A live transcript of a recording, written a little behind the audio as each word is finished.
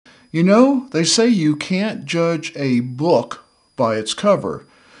You know, they say you can't judge a book by its cover,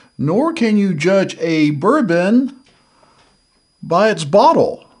 nor can you judge a bourbon by its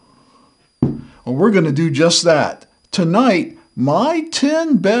bottle. Well, we're going to do just that. Tonight, my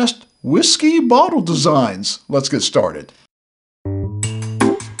 10 best whiskey bottle designs. Let's get started.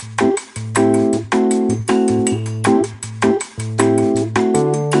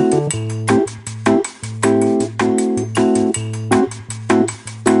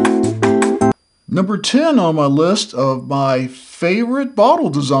 Number 10 on my list of my favorite bottle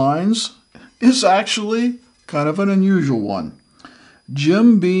designs is actually kind of an unusual one.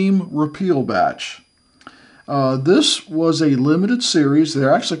 Jim Beam Repeal Batch. This was a limited series.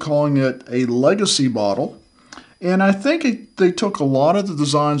 They're actually calling it a legacy bottle. And I think they took a lot of the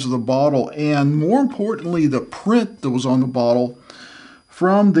designs of the bottle and more importantly the print that was on the bottle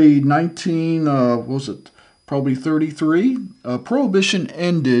from the 33. Prohibition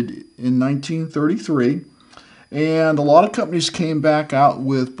ended in 1933, and a lot of companies came back out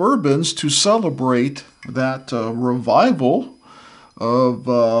with bourbons to celebrate that revival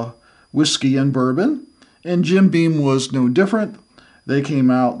of whiskey and bourbon, and Jim Beam was no different. They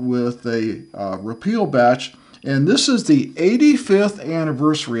came out with a repeal batch, and this is the 85th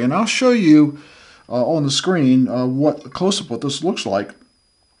anniversary, and I'll show you on the screen what a close-up what this looks like.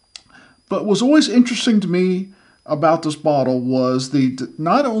 But what was always interesting to me about this bottle was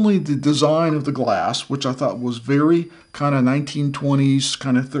not only the design of the glass, which I thought was very kind of 1920s,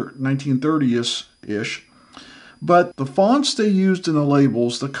 kind of 1930s-ish, but the fonts they used in the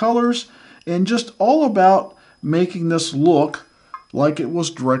labels, the colors, and just all about making this look like it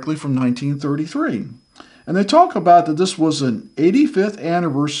was directly from 1933. And they talk about that this was an 85th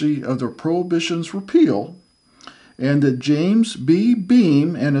anniversary of the Prohibition's repeal, and that James B.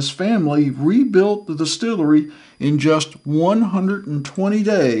 Beam and his family rebuilt the distillery in just 120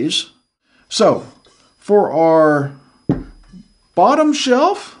 days. So, for our bottom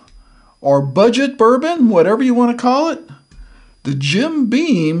shelf, our budget bourbon, whatever you want to call it, the Jim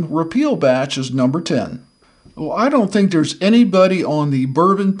Beam Repeal Batch is number 10. Well, I don't think there's anybody on the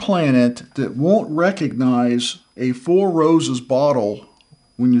bourbon planet that won't recognize a Four Roses bottle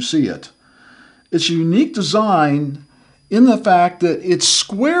when you see it. It's a unique design in the fact that it's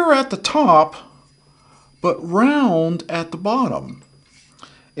square at the top, but round at the bottom.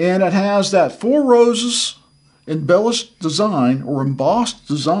 And it has that Four Roses embellished design or embossed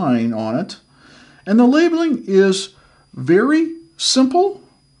design on it. And the labeling is very simple,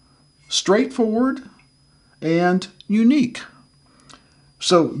 straightforward, and unique.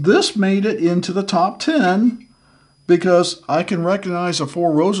 So this made it into the top 10 because I can recognize a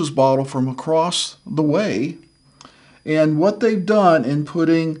Four Roses bottle from across the way. And what they've done in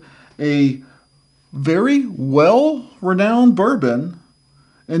putting a very well-renowned bourbon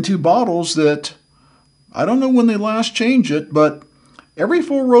into bottles that, I don't know when they last changed it, but every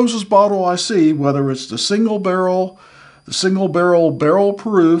Four Roses bottle I see, whether it's the single barrel barrel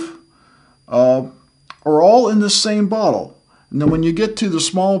proof, are all in the same bottle. And then when you get to the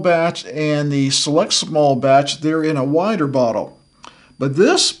small batch and the select small batch, they're in a wider bottle. But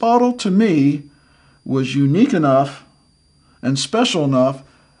this bottle, to me, was unique enough and special enough,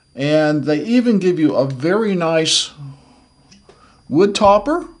 and they even give you a very nice wood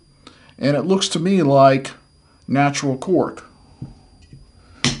topper, and it looks to me like natural cork.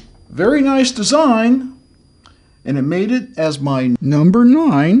 Very nice design, and it made it as my number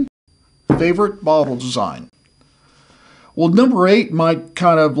 9 favorite bottle design. Well, number 8 might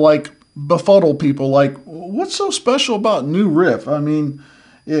kind of like befuddle people, like, what's so special about New Riff? I mean,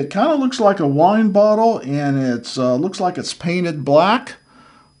 it kind of looks like a wine bottle, and it looks like it's painted black,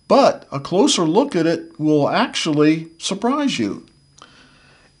 but a closer look at it will actually surprise you.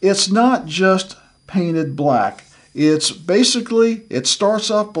 It's not just painted black. It's basically, it starts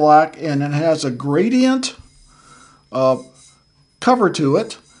off black, and it has a gradient cover to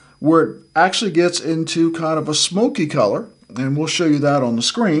it, where it actually gets into kind of a smoky color, and we'll show you that on the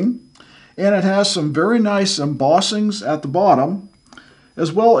screen. And it has some very nice embossings at the bottom,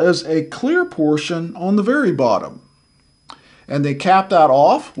 as well as a clear portion on the very bottom. And they cap that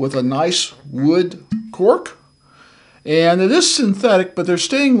off with a nice wood cork. And it is synthetic, but they're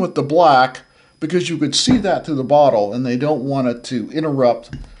staying with the black because you could see that through the bottle, and they don't want it to interrupt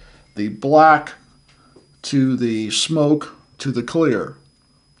the black to the smoke to the clear.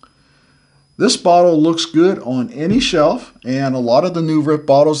 This bottle looks good on any shelf, and a lot of the New Riff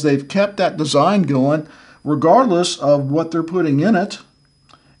bottles, they've kept that design going regardless of what they're putting in it.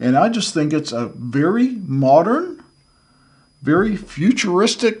 And I just think it's a very modern, very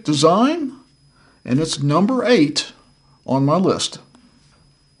futuristic design, and it's number 8 on my list.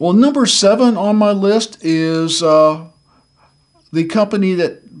 Well, number 7 on my list is the company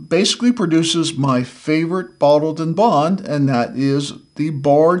that basically produces my favorite bottled and bond, and that is the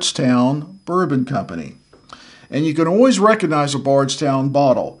Bardstown Bourbon Company. And you can always recognize a Bardstown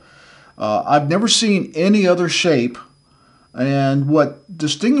bottle. I've never seen any other shape, and what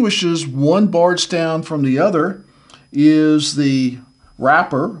distinguishes one Bardstown from the other is the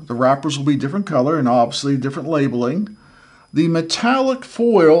wrapper. The wrappers will be different color and obviously different labeling. The metallic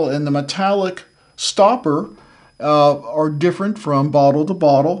foil and the metallic stopper are different from bottle to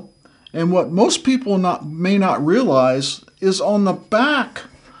bottle. And what most people may not realize is on the back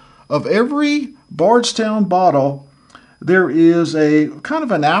of every Bardstown bottle, there is a kind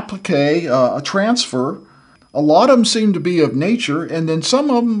of an applique, a transfer. A lot of them seem to be of nature, and then some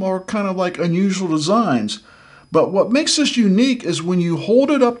of them are kind of like unusual designs. But what makes this unique is when you hold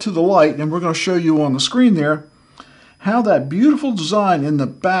it up to the light, and we're going to show you on the screen there, how that beautiful design in the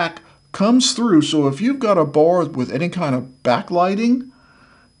back comes through. So if you've got a bar with any kind of backlighting,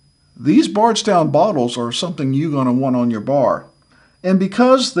 these Bardstown bottles are something you're going to want on your bar. And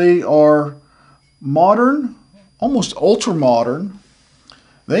because they are modern, almost ultra modern,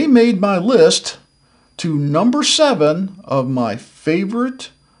 they made my list to number 7 of my favorite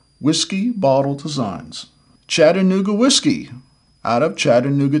whiskey bottle designs. Chattanooga Whiskey out of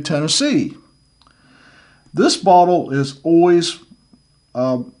Chattanooga, Tennessee. This bottle is always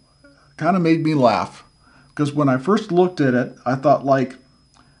kind of made me laugh, because when I first looked at it, I thought, like,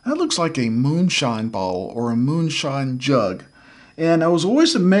 that looks like a moonshine bottle or a moonshine jug. And I was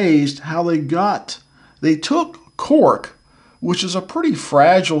always amazed how they took cork, which is a pretty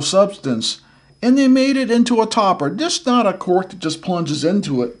fragile substance, and they made it into a topper. Just not a cork that just plunges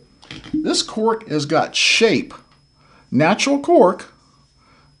into it. This cork has got shape. Natural cork.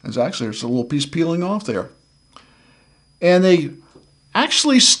 There's a little piece peeling off there. And they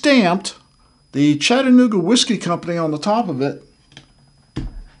actually stamped the Chattanooga Whiskey Company on the top of it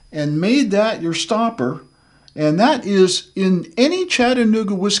and made that your stopper. And that is, in any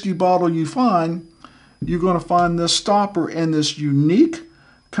Chattanooga whiskey bottle you find, you're going to find this stopper and this unique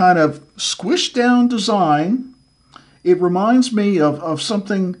kind of squished down design. It reminds me of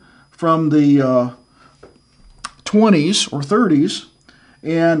something from the 20s or 30s,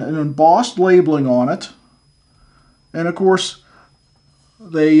 and an embossed labeling on it. And of course,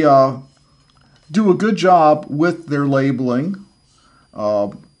 they do a good job with their labeling.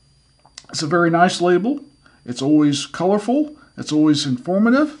 It's a very nice label. It's always colorful. It's always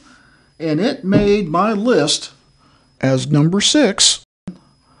informative. And it made my list as number 6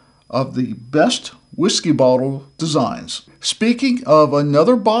 of the best whiskey bottle designs. Speaking of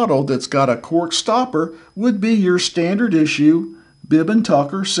another bottle that's got a cork stopper, would be your standard issue Bib and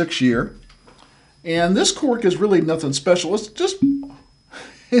Tucker 6-year. And this cork is really nothing special.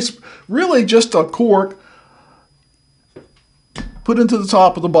 It's really just a cork put into the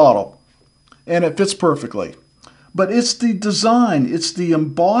top of the bottle, and it fits perfectly. But it's the design, it's the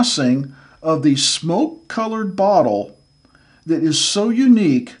embossing of the smoke-colored bottle that is so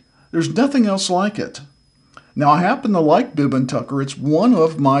unique. There's nothing else like it. Now, I happen to like Bib and Tucker. It's one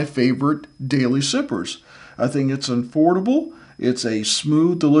of my favorite daily sippers. I think it's affordable. It's a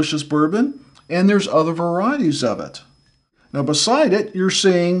smooth, delicious bourbon, and there's other varieties of it. Now, beside it, you're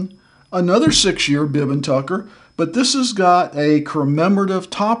seeing another 6-year Bib and Tucker, but this has got a commemorative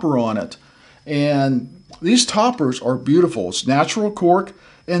topper on it. And these toppers are beautiful. It's natural cork,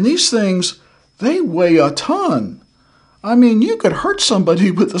 and these things, they weigh a ton. I mean, you could hurt somebody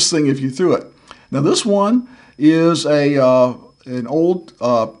with this thing if you threw it. Now, this one is an old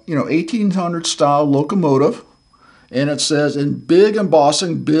 1800 style locomotive, and it says in big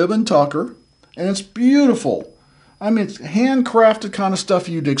embossing Bib and Tucker, and it's beautiful. I mean, it's handcrafted kind of stuff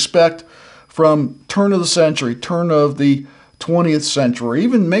you'd expect from turn of the century, turn of the 20th century,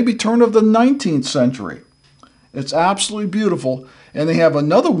 even maybe turn of the 19th century. It's absolutely beautiful. And they have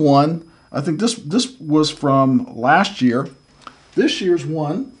another one. I think this was from last year. This year's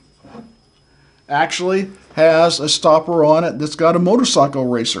one actually has a stopper on it that's got a motorcycle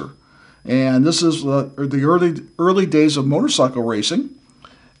racer. And this is the early days of motorcycle racing.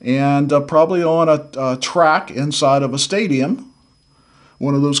 And probably on a track inside of a stadium,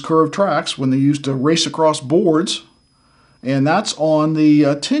 one of those curved tracks when they used to race across boards. And that's on the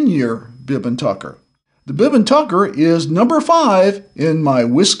 10-year Bib and Tucker. The Bib and Tucker is number 5 in my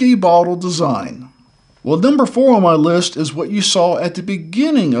whiskey bottle design. Well, number 4 on my list is what you saw at the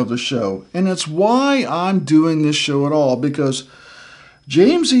beginning of the show, and it's why I'm doing this show at all, because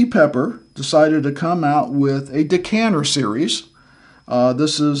James E. Pepper decided to come out with a decanter series.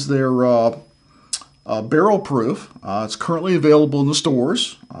 This is their barrel proof. It's currently available in the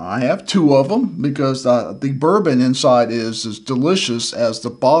stores. I have two of them because the bourbon inside is as delicious as the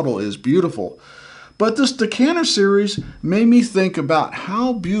bottle is beautiful. But this decanter series made me think about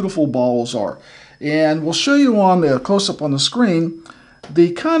how beautiful bottles are. And we'll show you on the close-up on the screen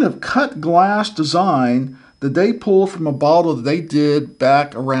the kind of cut glass design that they pulled from a bottle that they did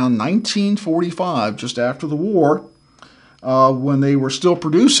back around 1945, just after the war, when they were still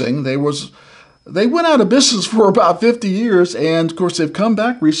producing. They went out of business for about 50 years, and of course they've come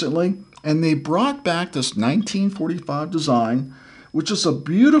back recently, and they brought back this 1945 design, which is a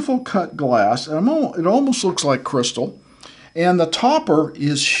beautiful cut glass, and it almost looks like crystal, and the topper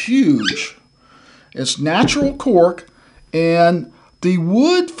is huge. It's natural cork, and the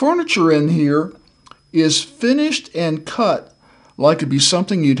wood furniture in here is finished and cut like it'd be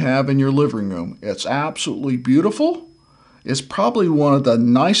something you'd have in your living room. It's absolutely beautiful. It's probably one of the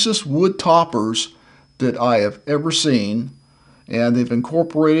nicest wood toppers that I have ever seen, and they've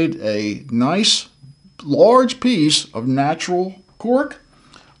incorporated a nice large piece of natural cork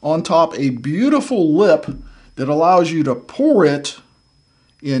on top, a beautiful lip that allows you to pour it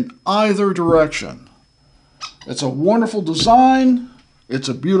in either direction. It's a wonderful design, it's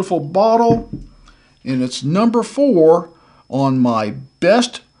a beautiful bottle, and it's number 4 on my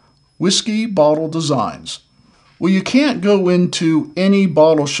best whiskey bottle designs. Well, you can't go into any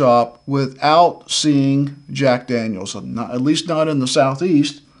bottle shop without seeing Jack Daniel's, at least not in the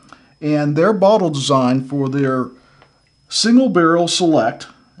Southeast, and their bottle design for their single barrel select,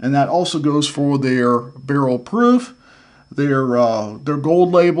 and that also goes for their barrel proof, their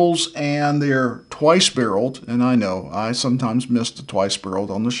gold labels, and their twice barreled. And I know I sometimes miss the twice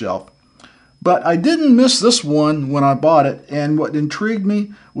barreled on the shelf, but I didn't miss this one when I bought it. And what intrigued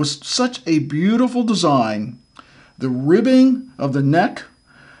me was such a beautiful design. The ribbing of the neck,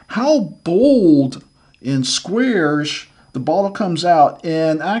 how bold and squarish the bottle comes out,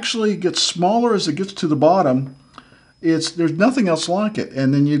 and actually gets smaller as it gets to the bottom. There's nothing else like it.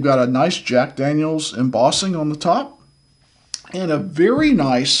 And then you've got a nice Jack Daniel's embossing on the top, and a very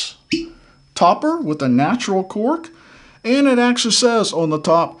nice topper with a natural cork. And it actually says on the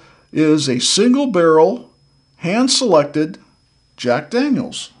top is a single barrel, hand selected Jack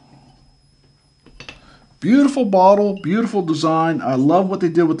Daniel's. Beautiful bottle, beautiful design. I love what they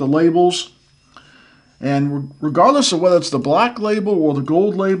did with the labels. And regardless of whether it's the black label or the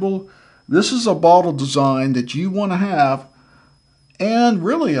gold label, this is a bottle design that you want to have, and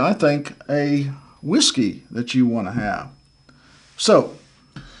really, I think, a whiskey that you want to have. So,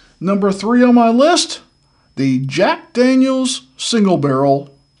 number 3 on my list, the Jack Daniel's Single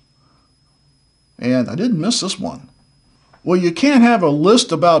Barrel, and I didn't miss this one. Well, you can't have a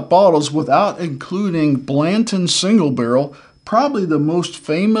list about bottles without including Blanton's Single Barrel, probably the most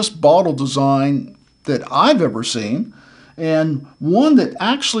famous bottle design that I've ever seen, and one that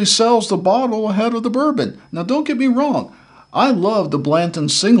actually sells the bottle ahead of the bourbon. Now, don't get me wrong, I love the Blanton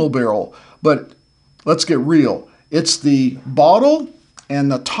Single Barrel, but let's get real. It's the bottle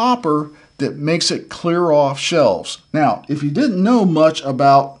and the topper that makes it clear off shelves. Now, if you didn't know much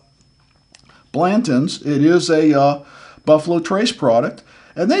about Blanton's, it is a Buffalo Trace product,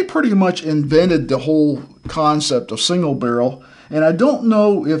 and they pretty much invented the whole concept of single barrel. And I don't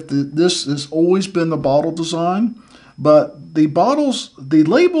know if this has always been the bottle design, but the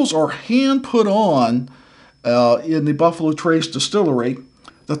labels are hand put on in the Buffalo Trace distillery.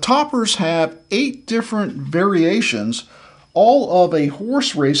 The toppers have 8 different variations, all of a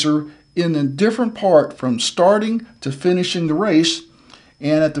horse racer in a different part from starting to finishing the race.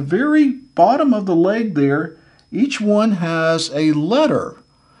 And at the very bottom of the leg there, each one has a letter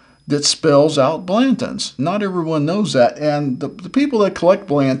that spells out Blanton's. Not everyone knows that, and the people that collect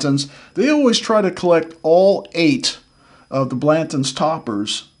Blanton's, they always try to collect all 8 of the Blanton's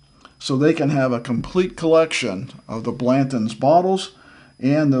toppers so they can have a complete collection of the Blanton's bottles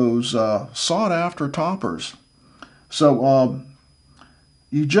and those sought-after toppers. So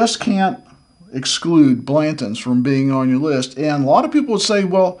you just can't exclude Blanton's from being on your list. And a lot of people would say,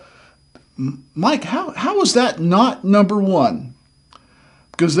 well, Mike, how is that not number 1?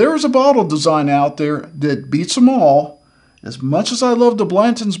 Because there is a bottle design out there that beats them all. As much as I love the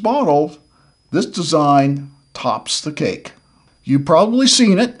Blanton's bottle, this design tops the cake. You've probably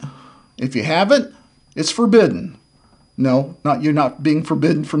seen it. If you haven't, it's forbidden. No, you're not being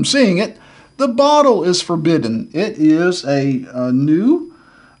forbidden from seeing it. The bottle is forbidden. It is a new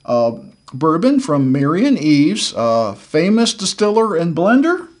bourbon from Marion Eaves, a famous distiller and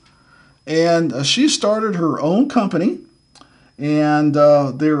blender. And she started her own company. And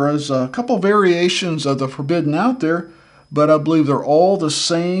there is a couple variations of the forbidden out there, but I believe they're all the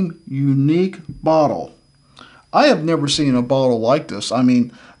same unique bottle. I have never seen a bottle like this. I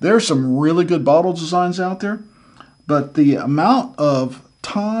mean, there's some really good bottle designs out there, but the amount of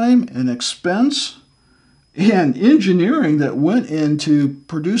time and expense and engineering that went into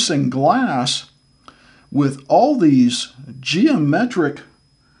producing glass with all these geometric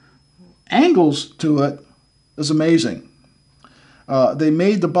angles to it is amazing. They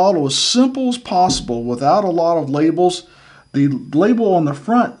made the bottle as simple as possible without a lot of labels. The label on the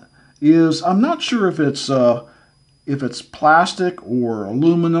front is, I'm not sure if it's plastic or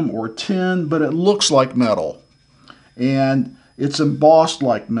aluminum or tin, but it looks like metal. And it's embossed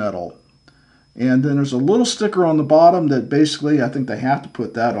like metal. And then there's a little sticker on the bottom that basically, I think they have to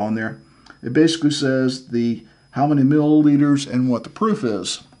put that on there. It basically says how many milliliters and what the proof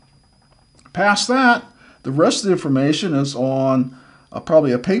is. Past that, the rest of the information is on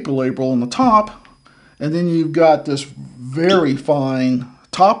probably a paper label on the top. And then you've got this very fine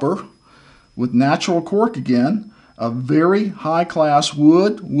topper with natural cork again, a very high-class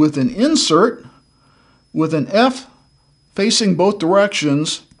wood with an insert with an F facing both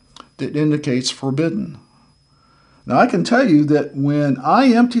directions that indicates forbidden. Now I can tell you that when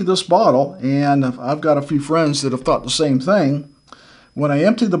I empty this bottle, and I've got a few friends that have thought the same thing, when I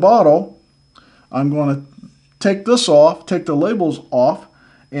empty the bottle, I'm going to take this off, take the labels off,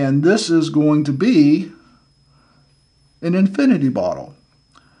 and this is going to be an infinity bottle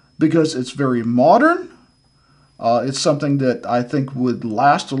because it's very modern. It's something that I think would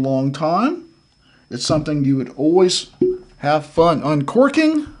last a long time. It's something you would always have fun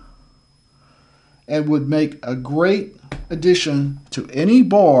uncorking and would make a great addition to any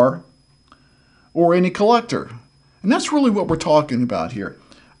bar or any collector. And that's really what we're talking about here.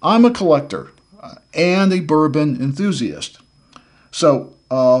 I'm a collector and a bourbon enthusiast. So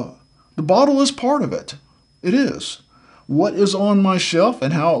the bottle is part of it. It is. What is on my shelf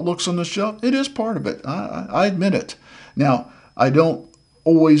and how it looks on the shelf, it is part of it. I admit it. Now, I don't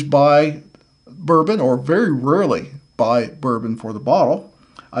always buy bourbon, or very rarely buy bourbon for the bottle.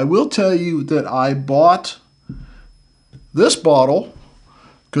 I will tell you that I bought this bottle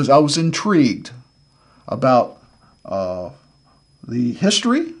because I was intrigued about the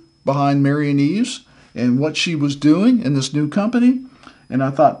history behind Mary and Eve's and what she was doing in this new company. And I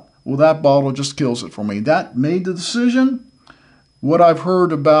thought, well, that bottle just kills it for me. That made the decision. What I've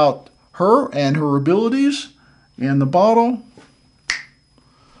heard about her and her abilities and the bottle, as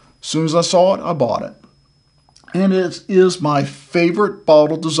soon as I saw it, I bought it. And it is my favorite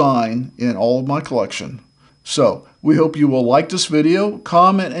bottle design in all of my collection. So we hope you will like this video,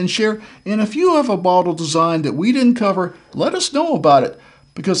 comment, and share. And if you have a bottle design that we didn't cover, let us know about it,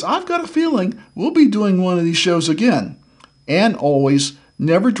 because I've got a feeling we'll be doing one of these shows again. And always,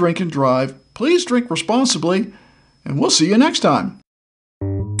 never drink and drive. Please drink responsibly, and we'll see you next time.